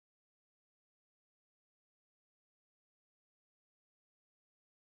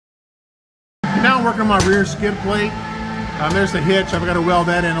I'm working on my rear skid plate. There's the hitch. I've got to weld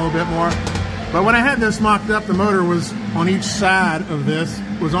that in a little bit more. But when I had this mocked up, the motor was on each side of this,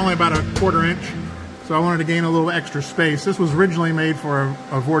 was only about a 1/4 inch. So I wanted to gain a little extra space. This was originally made for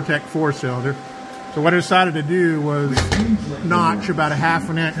a Vortec 4-cylinder. So what I decided to do was notch about a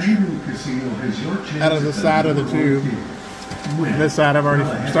 1/2 inch out of the side of the tube. And this side I've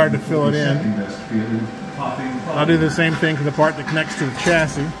already started to fill it in. I'll do the same thing to the part that connects to the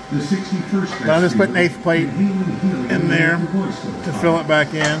chassis. But I'll just put an 1/8 plate in there to fill it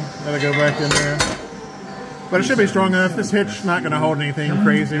back in. Let it go back in there. But it should be strong enough. This hitch is not going to hold anything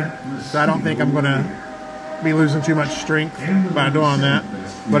crazy, so I don't think I'm going to be losing too much strength by doing that.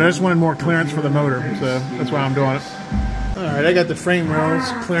 But I just wanted more clearance for the motor, so that's why I'm doing it. All right, I got the frame rails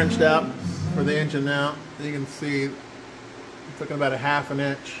clearanced out for the engine now. You can see I'm taking about a 1/2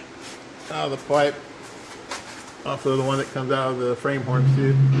 inch out of the pipe, also the one that comes out of the frame horns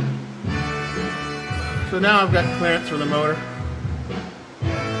too. So now I've got clearance for the motor.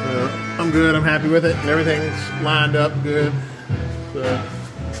 So I'm good, I'm happy with it, and everything's lined up good. So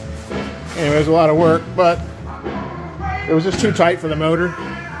anyways, a lot of work, but it was just too tight for the motor.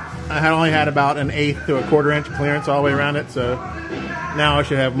 I had only had about an 1/8 to a 1/4 inch clearance all the way around it, so now I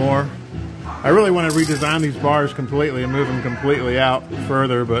should have more. I really want to redesign these bars completely and move them completely out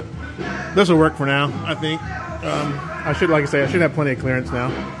further, but this will work for now, I think. I should, like I say, I should have plenty of clearance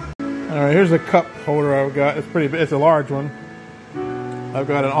now. All right, here's the cup holder I've got. It's pretty big. It's a large one. I've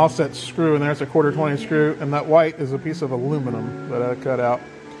got an offset screw in there. It's a 1/4 20 screw, and that white is a piece of aluminum that I cut out.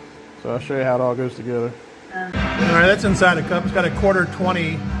 So I'll show you how it all goes together. All right, that's inside the cup. It's got a 1/4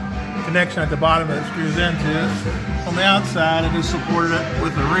 20 connection at the bottom that it screws into. On the outside, I just supported it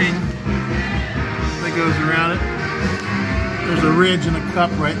with a ring that goes around it. There's a ridge in the cup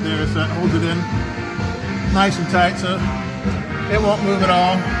right there, so that holds it in nice and tight, so it won't move at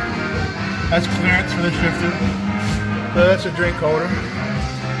all. That's clearance for the shifter. So that's a drink holder.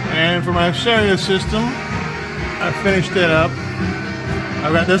 And for my stereo system, I finished it up.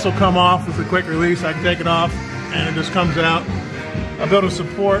 I've got this will come off with a quick release. I can take it off and it just comes out. I built a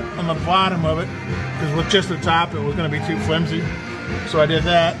support on the bottom of it because with just the top it was going to be too flimsy. So I did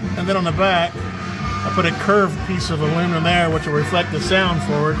that. And then on the back, I put a curved piece of aluminum there which will reflect the sound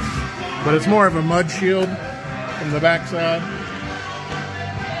forward. But it's more of a mud shield from the back side.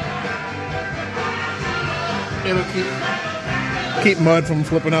 It'll keep mud from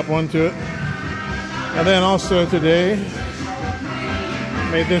flipping up onto it. And then also today,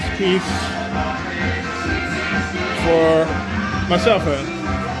 made this piece for my cell phone.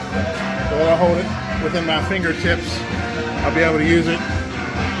 So that I'll hold it within my fingertips. I'll be able to use it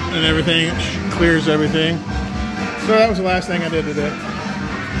and everything. It clears everything. So that was the last thing I did today.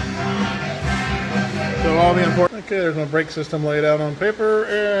 So all the important, okay, there's my brake system laid out on paper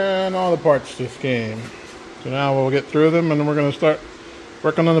and all the parts just came. So now we'll get through them and then we're going to start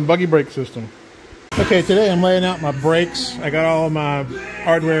working on the buggy brake system. Okay, today I'm laying out my brakes. I got all of my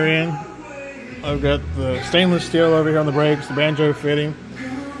hardware in. I've got the stainless steel over here on the brakes, the banjo fitting.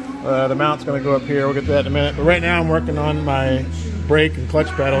 The mount's going to go up here. We'll get to that in a minute. But right now I'm working on my brake and clutch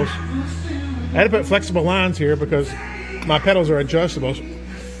pedals. I had to put flexible lines here because my pedals are adjustable.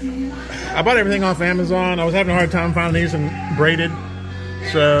 I bought everything off Amazon. I was having a hard time finding these and braided.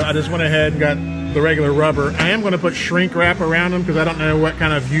 So I just went ahead and got the regular rubber. I am going to put shrink wrap around them because I don't know what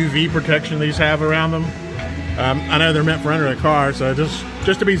kind of UV protection these have around them. I know they're meant for under a car, so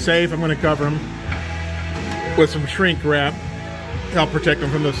just to be safe, I'm going to cover them with some shrink wrap, help protect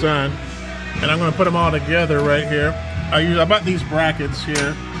them from the sun. And I'm going to put them all together right here. I bought these brackets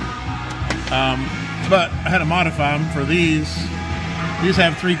here, but I had to modify them for these. These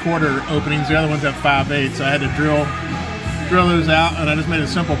have 3/4 openings, the other ones have 5/8, so I had to drill those out, and I just made a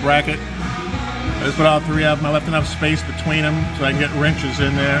simple bracket. I just put all three of them. I left enough space between them so I can get wrenches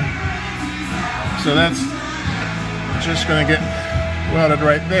in there. So that's just going to get welded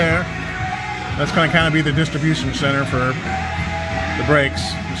right there. That's going to kind of be the distribution center for the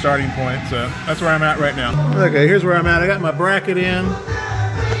brakes, the starting point. So that's where I'm at right now. Okay, here's where I'm at. I got my bracket in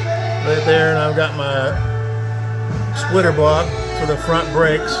right there, and I've got my splitter block for the front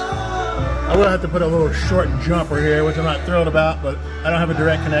brakes. I will have to put a little short jumper here, which I'm not thrilled about, but I don't have a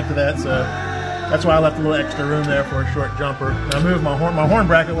direct connect to that, so that's why I left a little extra room there for a short jumper. And I moved my horn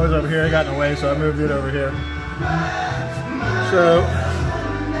bracket was over here. It got in the way, so I moved it over here. So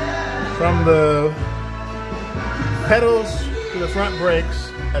from the pedals to the front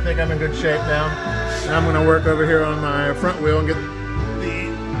brakes, I think I'm in good shape now. And I'm going to work over here on my front wheel and get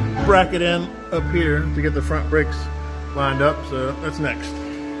the bracket in up here to get the front brakes lined up. So that's next.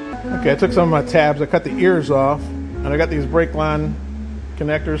 Okay, I took some of my tabs. I cut the ears off, and I got these brake line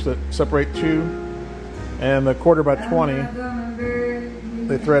connectors that separate two and the 1/4x20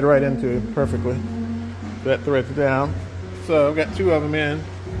 they thread right into perfectly. That threads down. So I've got 2 of them in.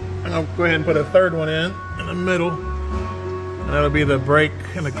 And I'll go ahead and put a 3rd one in the middle. And that'll be the brake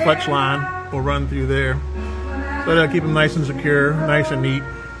and the clutch line will run through there. So that'll keep them nice and secure, nice and neat.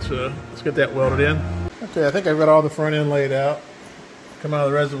 So let's get that welded in. Okay, I think I've got all the front end laid out. Come out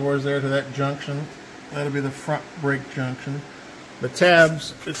of the reservoirs there to that junction. That'll be the front brake junction. The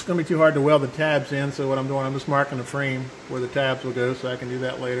tabs, it's going to be too hard to weld the tabs in, so what I'm doing, I'm just marking the frame where the tabs will go, so I can do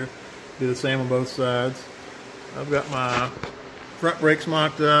that later. Do the same on both sides. I've got my front brakes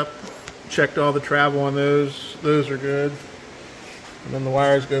mocked up, checked all the travel on those. Those are good. And then the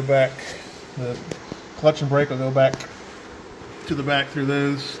wires go back. The clutch and brake will go back to the back through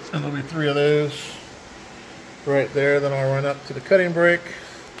those, and there'll be 3 of those right there. Then I'll run up to the cutting brake,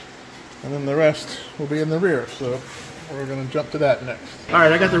 and then the rest will be in the rear. So we're going to jump to that next. All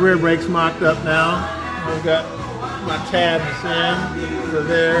right, I got the rear brakes mocked up now. I've got my tabs in for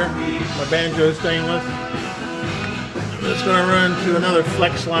there, my banjo stainless. It's going to run to another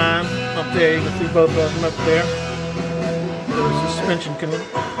flex line up there. You can see both of them up there. So the suspension can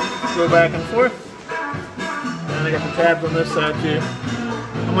go back and forth. And I got the tabs on this side too.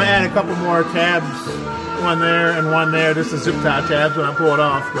 I'm going to add a couple more tabs, one there and one there, just the zip tie tabs when I pull it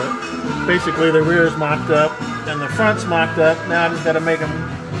off. But basically the rear is mocked up and the front's mocked up. Now I just got to make them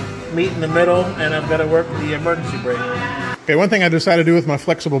meet in the middle, and I've got to work the emergency brake. Okay, one thing I decided to do with my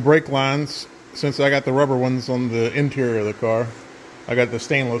flexible brake lines, since I got the rubber ones on the interior of the car, I got the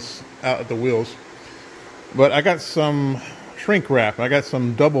stainless out at the wheels. But I got some shrink wrap. I got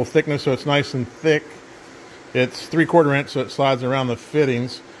some double thickness, so it's nice and thick. It's 3/4 inch, so it slides around the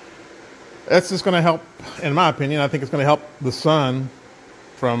fittings. That's just going to help, in my opinion, I think it's going to help the sun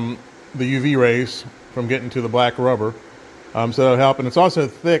from the UV rays from getting to the black rubber. So it'll help. And it's also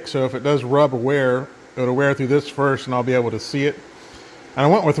thick, so if it does rub or wear, it'll wear through this first, and I'll be able to see it. And I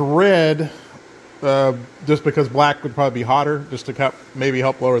went with red, just because black would probably be hotter, just to maybe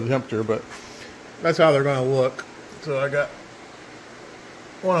help lower the temperature, but that's how they're going to look. So I got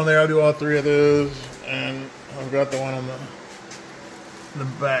one on there. I'll do all 3 of those, and I've got the one on the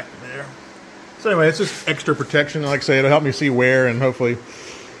back there. So anyway, it's just extra protection. Like I say, it'll help me see wear, and hopefully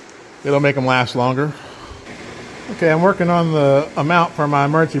it'll make them last longer. Okay, I'm working on the amount for my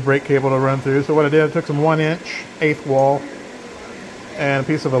emergency brake cable to run through. So what I did, I took some 1-inch 1/8 wall and a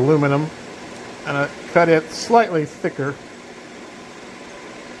piece of aluminum, and I cut it slightly thicker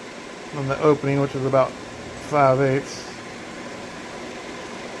on the opening, which is about 5/8.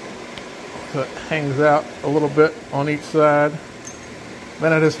 So it hangs out a little bit on each side.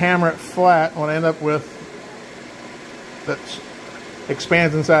 Then I just hammer it flat. What I end up with that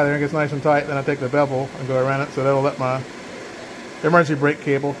expands inside there and gets nice and tight. Then I take the bevel and go around it, so that'll let my emergency brake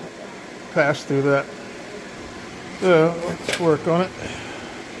cable pass through that. So let's work on it.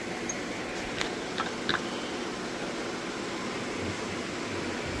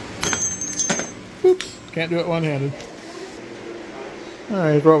 Oops, can't do it one-handed.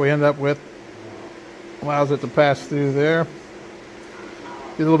 Alright, here's what we end up with. Allows it to pass through there.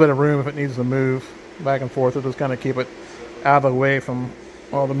 Gives a little bit of room if it needs to move back and forth. It'll just kind of keep it out of the way from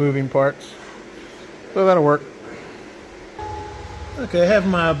all the moving parts. So that'll work. Okay, I have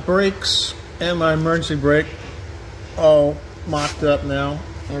my brakes and my emergency brake all mocked up now.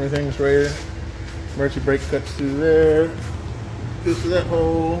 Everything's ready. Emergency brake cuts through there. Goes through that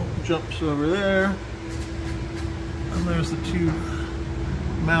hole, jumps over there. And there's the 2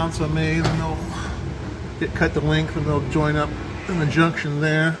 mounts I made, and they'll get cut to length, and they'll join up in the junction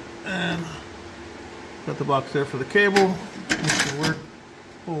there. And got the box there for the cable. This will work.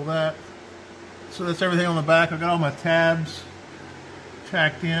 Pull that. So that's everything on the back. I've got all my tabs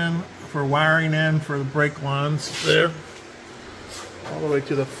tacked in for wiring in for the brake lines there. All the way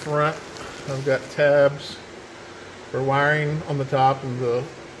to the front, I've got tabs for wiring on the top and the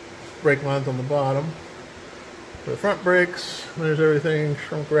brake lines on the bottom. For the front brakes, there's everything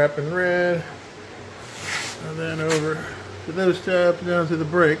shrunk wrap in red. And then over to those tabs down to the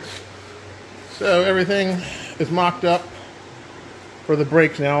brakes. So everything is mocked up for the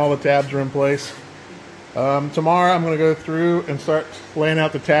brakes now. All the tabs are in place. Tomorrow I'm going to go through and start laying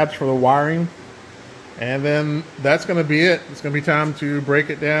out the tabs for the wiring. And then that's going to be it. It's going to be time to break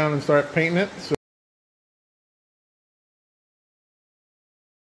it down and start painting it. So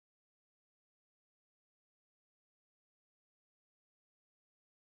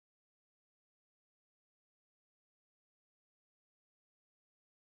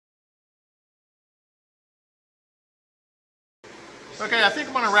okay, I think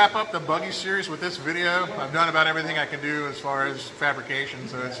I'm going to wrap up the Buggy series with this video. I've done about everything I can do as far as fabrication,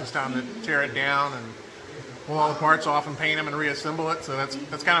 so it's just time to tear it down and pull all the parts off and paint them and reassemble it. So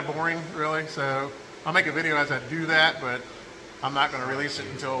that's kind of boring, really. So I'll make a video as I do that, but I'm not going to release it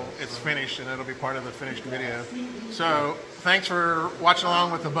until it's finished, and it'll be part of the finished video. So thanks for watching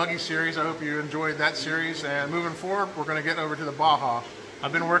along with the Buggy series. I hope you enjoyed that series, and moving forward, we're going to get over to the Baja.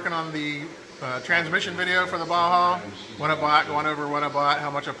 I've been working on the transmission video for the Baja, what I bought, going over what I bought,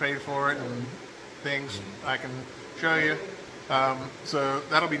 how much I paid for it, and things I can show you. So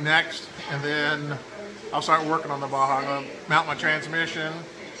that'll be next, and then I'll start working on the Baja. I'm going to mount my transmission,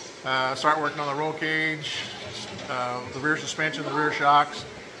 start working on the roll cage, the rear suspension, the rear shocks.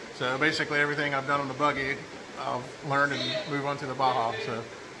 So basically everything I've done on the Buggy, I'll learn and move on to the Baja. So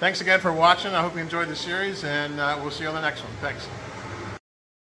thanks again for watching. I hope you enjoyed the series, and we'll see you on the next one. Thanks.